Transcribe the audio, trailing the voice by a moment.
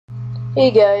Hey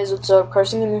guys, what's up?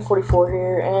 EP44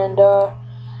 here, and I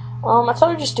thought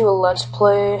I'd just do a let's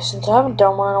play since I haven't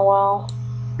done one in a while.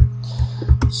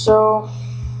 So,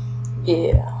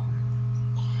 yeah.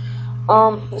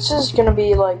 This is gonna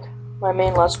be like my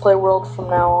main let's play world from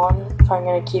now on, if I'm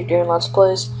gonna keep doing let's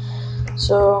plays.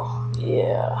 So,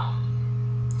 yeah.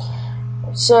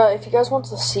 It's if you guys want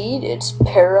the seed, it's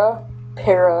Paradise.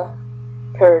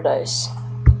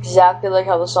 Exactly like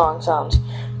how the song sounds,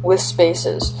 with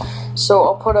spaces. So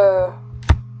I'll put a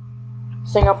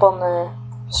thing up on the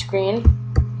screen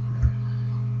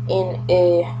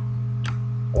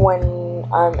when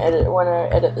I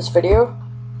edit this video,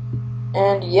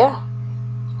 and yeah.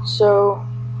 So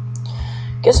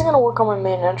guess I'm gonna work on my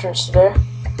main entrance today.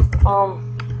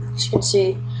 As you can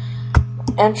see,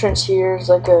 entrance here is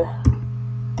like a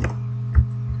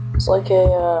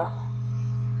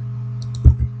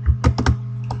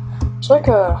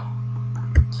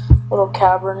little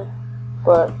cavern,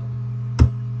 but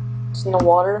it's in the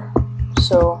water,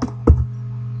 so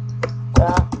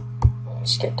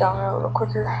let's get down there a little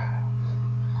quicker.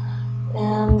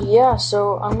 And yeah,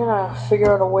 so I'm gonna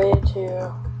figure out a way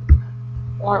to,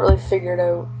 well, not really figure it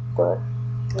out, but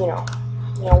you know,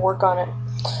 work on it,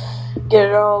 get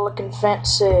it all looking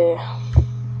fancy.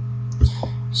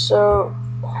 So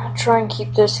I'm gonna try and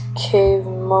keep this cave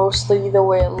mostly the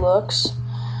way it looks.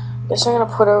 Guess I'm gonna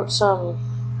put out some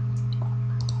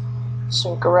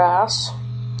grass.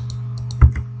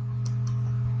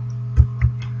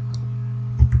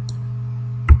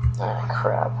 Ah,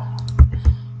 crap.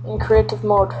 In creative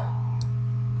mode.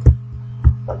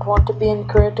 Don't want to be in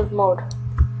creative mode.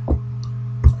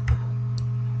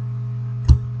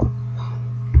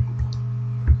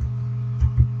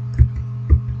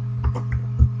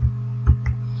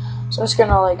 So I'm just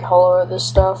gonna like hollow out this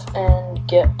stuff and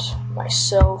get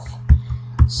myself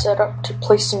set up to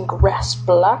place some grass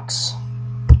blocks.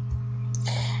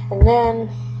 And then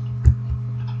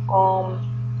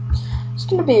it's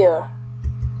gonna be a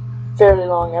fairly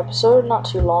long episode, not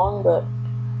too long, but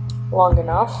long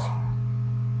enough.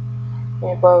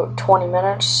 Maybe about 20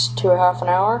 minutes to a half an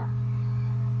hour.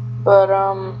 But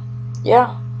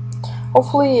yeah.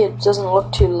 Hopefully it doesn't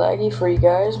look too laggy for you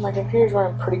guys. My computer's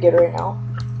running pretty good right now.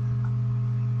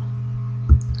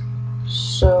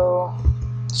 So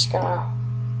just gonna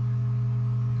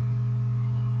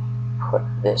put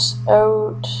this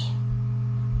out,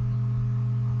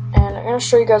 and I'm gonna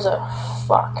show you guys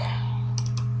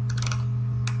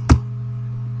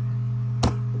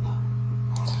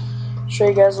show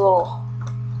you guys a little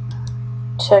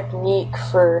technique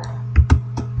for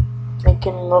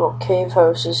making little cave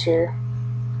houses here.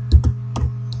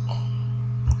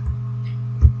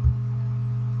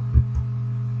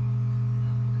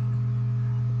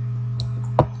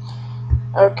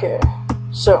 Okay,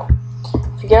 so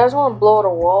if you guys want to blow out a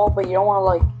wall, but you don't want to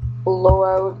like blow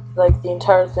out like the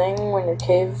entire thing when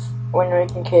you're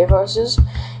making cave houses,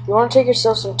 you want to take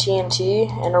yourself some TNT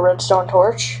and a redstone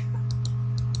torch,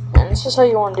 and this is how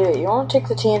you want to do it. You want to take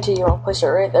the TNT, you want to place it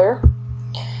right there,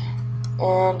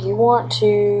 and you want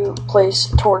to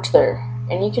place a torch there,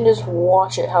 and you can just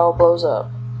watch it how it blows up.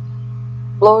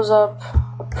 Blows up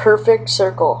a perfect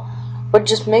circle, but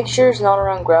just make sure it's not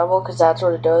around gravel, because that's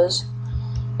what it does.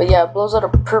 But yeah, it blows out a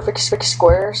perfect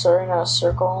square. Sorry, not a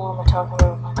circle. What am I talking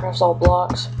about? Minecraft's all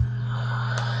blocks.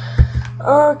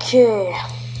 Okay.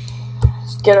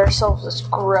 Let's get ourselves this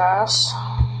grass.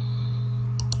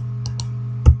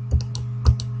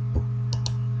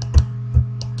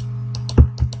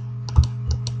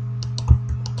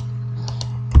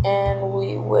 And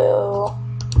we will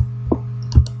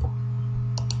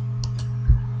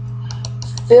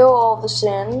fill all this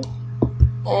in.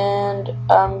 And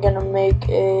I'm gonna make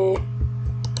a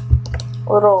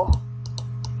little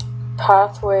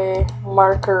pathway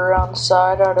marker around the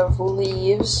side out of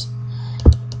leaves.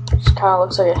 Just kind of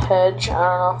looks like a hedge. I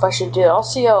don't know if I should do it. I'll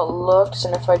see how it looks,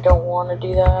 and if I don't want to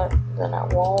do that, then I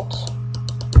won't.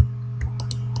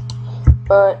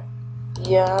 But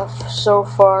yeah, so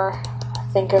far I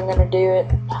think I'm gonna do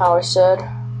it how I said.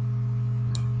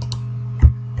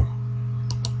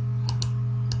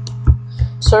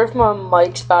 Sorry if my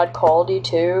mic's bad quality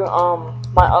too.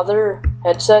 My other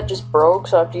headset just broke,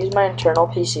 so I have to use my internal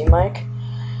PC mic.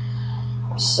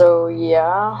 So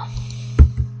yeah,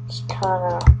 it's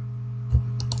kinda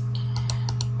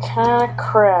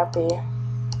crappy.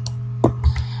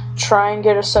 Try and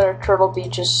get a set of Turtle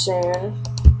Beaches soon.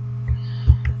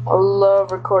 I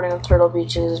love recording with Turtle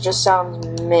Beaches. It just sounds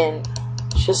mint.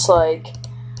 It's just like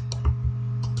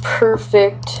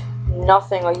perfect.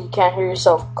 Nothing, like you can't hear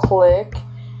yourself click.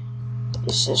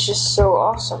 It's just so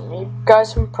awesome. You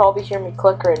guys can probably hear me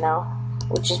click right now.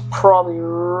 which is probably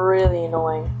really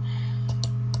annoying.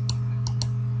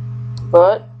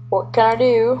 But what can I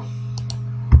do?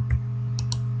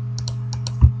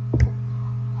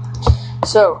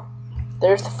 So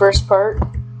there's the first part,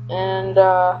 and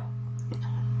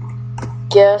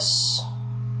guess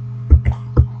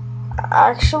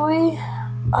actually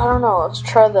I don't know. Let's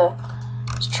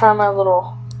try my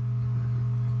little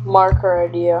marker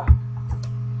idea.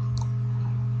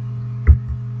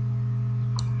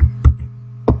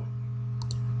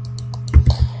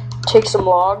 Take some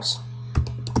logs.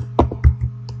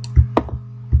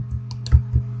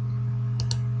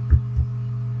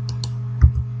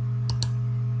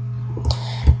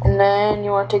 And then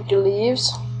you want to take your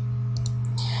leaves.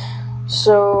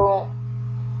 So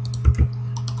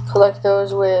collect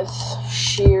those with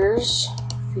shears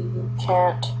if you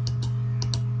can't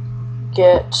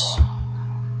get.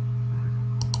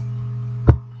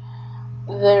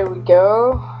 There we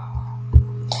go.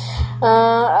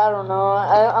 I don't know.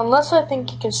 Unless I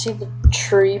think you can see the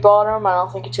tree bottom, I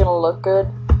don't think it's gonna look good.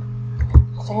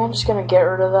 I think I'm just gonna get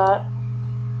rid of that.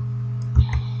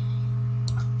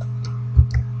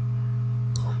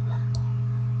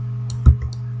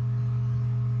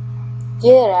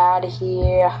 Get out of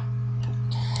here.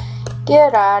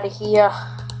 Get out of here.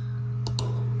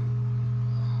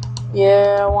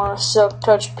 Yeah, I want a silk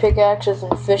touch pickaxe with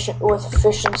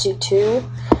efficiency 2.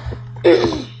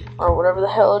 Or whatever the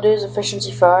hell it is,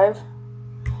 efficiency 5.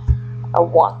 I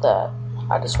want that.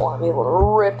 I just want to be able to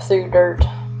rip through dirt.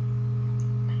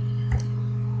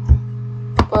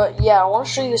 But yeah, I want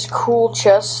to show you this cool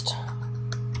chest.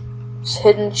 This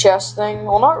hidden chest thing.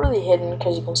 Well, not really hidden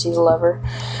because you can see the lever.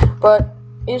 But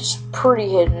it's pretty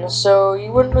hidden. So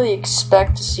you wouldn't really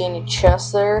expect to see any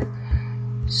chests there.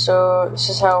 So this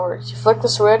is how it works. You flick the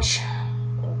switch.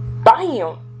 And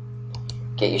bam!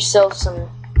 Get yourself some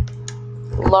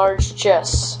large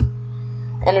chests,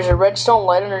 and there's a redstone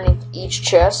light underneath each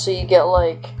chest, so you get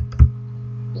light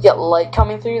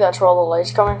coming through. That's where all the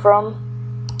light's coming from.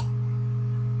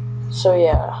 So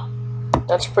yeah,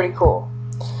 that's pretty cool.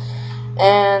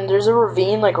 And there's a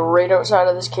ravine like right outside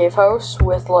of this cave house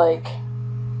with like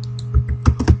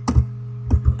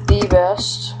the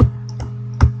best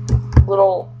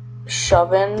little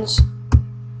shove-ins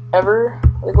ever.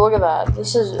 Like, look at that.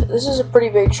 This is a pretty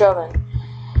big shove-in.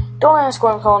 Don't ask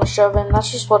why I'm calling it a shove-in,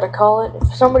 that's just what I call it.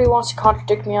 If somebody wants to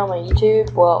contradict me on my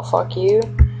YouTube, well, fuck you.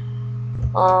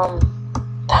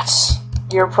 That's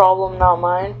your problem, not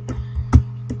mine.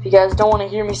 If you guys don't want to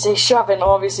hear me say shove-in,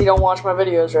 obviously don't watch my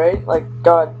videos, right? Like,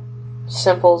 God,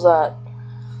 simple as that.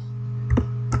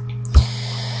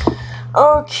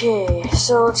 Okay,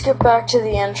 so let's get back to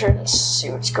the entrance, see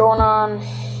what's going on.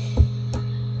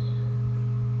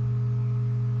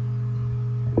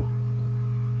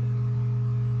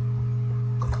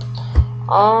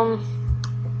 I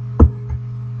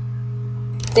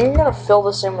think I'm gonna fill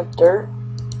this in with dirt.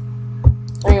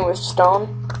 I mean with stone.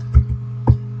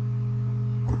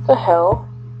 What the hell?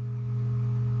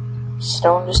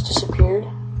 Stone just disappeared.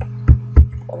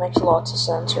 That makes lots of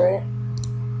sense, right?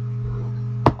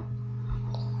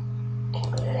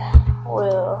 Okay,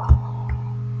 well.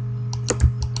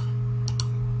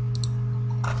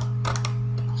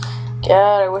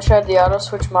 God, I wish I had the auto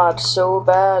switch mod so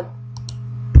bad.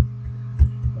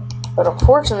 But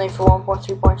unfortunately for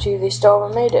 1.3.2, they still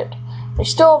haven't made it. They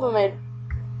still haven't made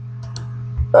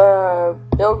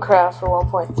Buildcraft for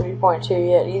 1.3.2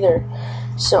 yet either.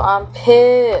 So I'm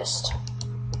pissed.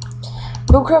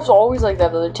 Buildcraft's always like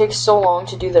that though. It takes so long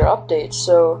to do their updates,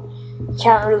 so you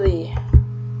can't really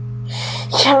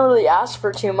ask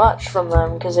for too much from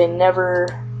them because they never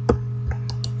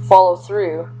follow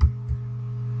through.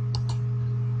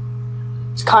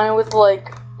 It's kind of with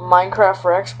like Minecraft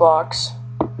for Xbox.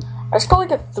 I just got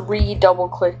like a 3 double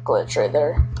click glitch right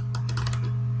there.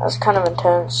 That's kind of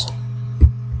intense.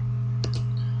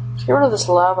 Let's get rid of this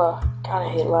lava. God, I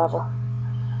hate lava.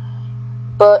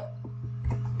 But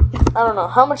I don't know.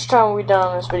 How much time have we done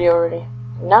on this video already?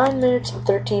 9 minutes and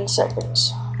 13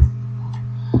 seconds.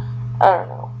 I don't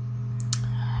know.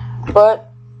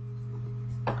 But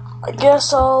I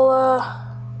guess I'll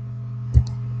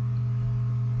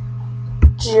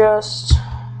just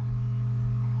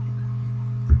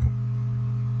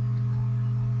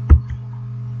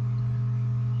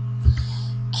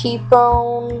keep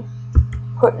on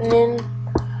putting in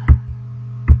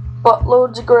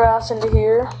buttloads of grass into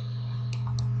here.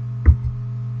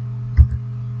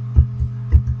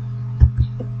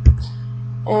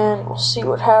 And we'll see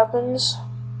what happens.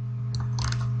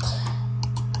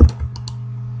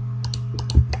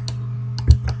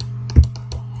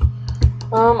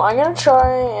 I'm gonna try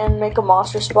and make a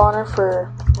monster spawner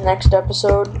for next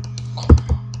episode,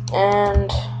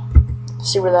 and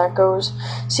see where that goes.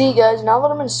 See you guys, now that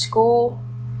I'm in school,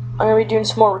 I'm going to be doing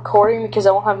some more recording because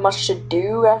I won't have much to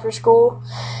do after school.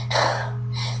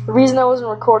 The reason I wasn't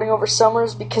recording over summer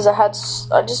is because I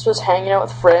just was hanging out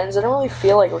with friends. I don't really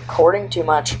feel like recording too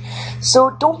much.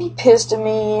 So don't be pissed at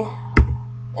me.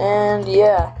 And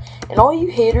yeah. And all you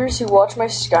haters who watch my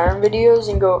Skyrim videos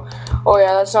and go, oh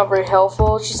yeah, that's not very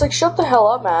helpful. It's just like, shut the hell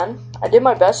up, man. I did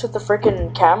my best with the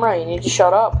freaking camera. You need to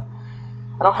shut up.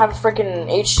 I don't have a freaking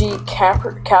HD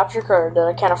capture card that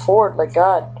I can't afford. Like,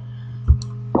 God.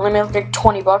 I only made like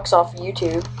 20 bucks off of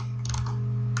YouTube.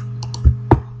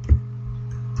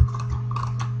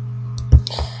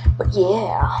 But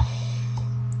yeah.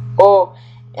 Oh,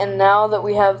 and now that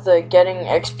we have the getting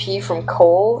XP from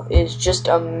coal is just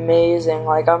amazing.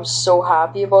 Like, I'm so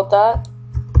happy about that.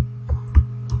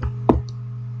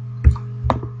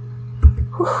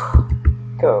 Whew.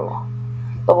 Go.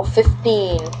 Level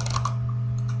 15.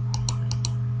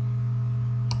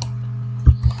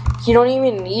 You don't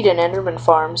even need an Enderman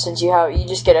farm since you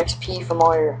just get XP from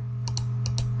all your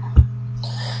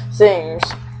things.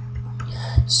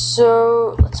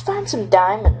 So let's find some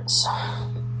diamonds.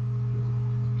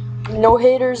 No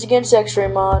haters against X-Ray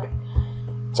mod.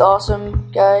 It's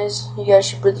awesome, guys. You guys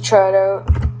should really try it out.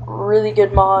 Really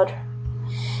good mod.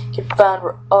 You can find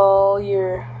where all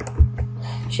your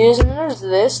shit is. And then there's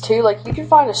this too. Like, you can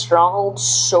find a stronghold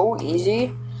so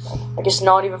easy. Like, it's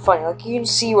not even funny. Like, you can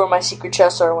see where my secret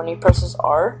chests are when he presses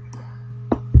R.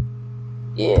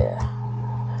 Yeah.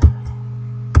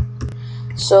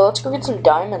 So let's go get some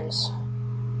diamonds.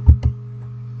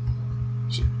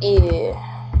 Yeah.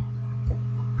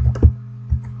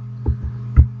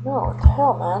 No, what the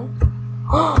hell, man?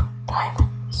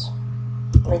 Diamonds.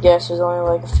 I guess there's only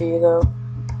like a few though.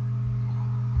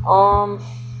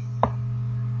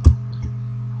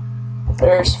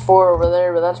 There's 4 over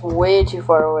there, but that's way too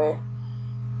far away.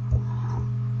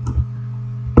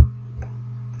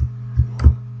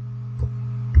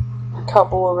 A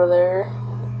couple over there.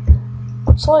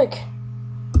 Looks like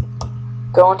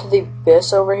going to the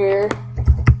abyss over here.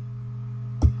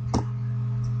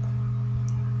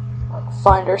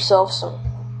 Find ourselves some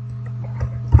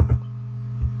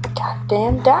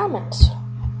goddamn diamonds.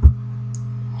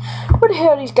 Where the hell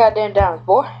are these goddamn diamonds,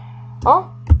 boy? Huh?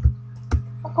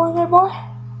 What going there, boy?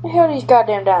 Where the hell are these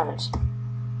goddamn diamonds?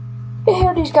 Where the hell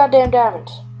are these goddamn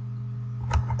diamonds?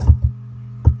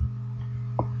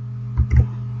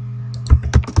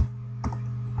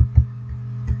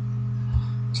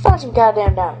 Let's find some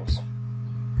goddamn diamonds.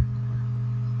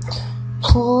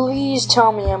 Please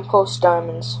tell me I'm close to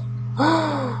diamonds.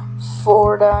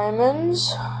 4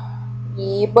 diamonds.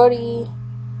 Yeah, buddy.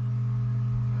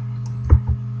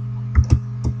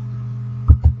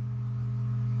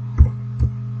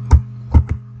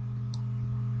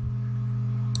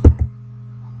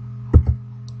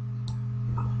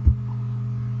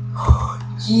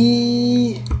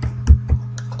 Yeah.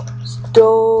 It's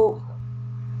dope.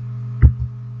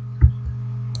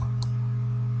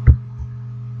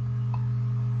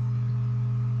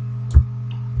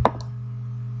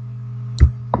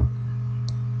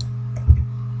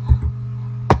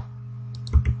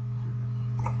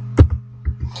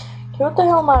 What the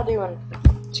hell am I doing?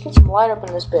 Let's get some light up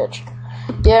in this bitch.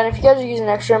 Yeah, and if you guys are using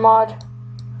X-Ray mod,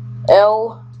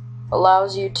 L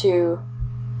allows you to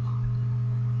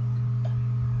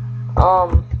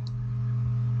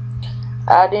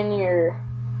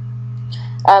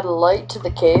add light to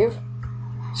the cave.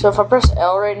 So if I press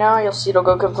L right now, you'll see it'll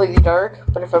go completely dark,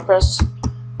 but if I press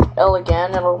L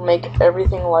again, it'll make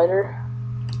everything lighter.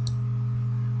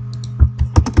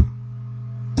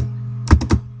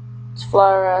 Fly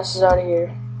our asses out of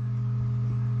here.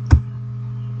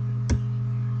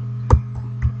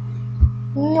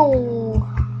 No.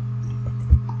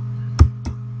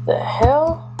 The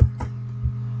hell?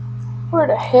 Where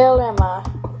the hell am I?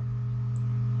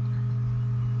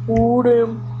 Oh,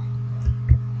 damn.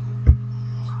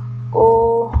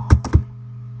 Oh.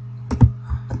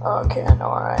 Okay, I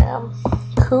know where I am.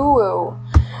 Cool.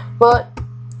 But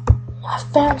I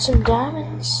found some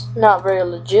diamonds. Not very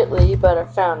legitly, but I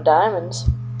found diamonds.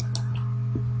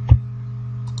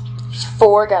 There's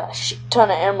 4, got a shit ton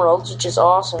of emeralds, which is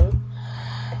awesome.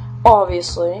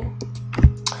 Obviously.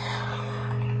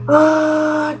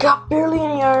 Got barely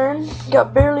any iron.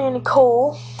 Got barely any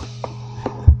coal.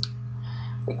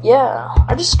 But yeah,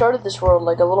 I just started this world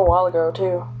like a little while ago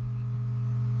too.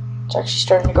 It's actually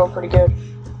starting to go pretty good.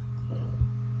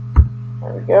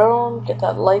 There we go. Get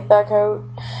that light back out.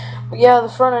 But yeah, the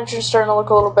front entrance is starting to look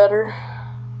a little better.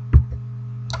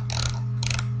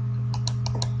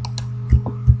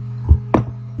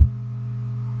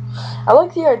 I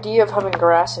like the idea of having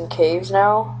grass in caves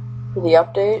now for the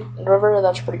update. Remember,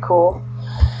 that's pretty cool.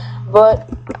 But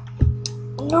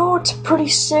no, it's a pretty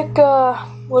sick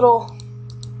little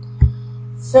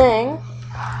thing.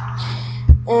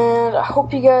 And I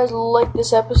hope you guys like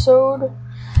this episode.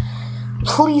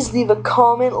 Please leave a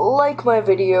comment, like my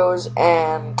videos,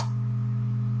 and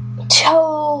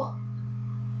tell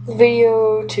the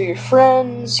video to your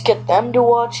friends, get them to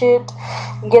watch it,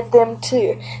 get them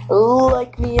to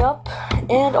like me up,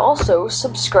 and also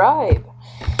subscribe.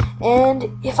 And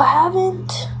if I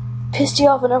haven't pissed you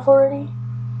off enough already,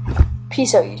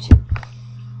 peace out, YouTube.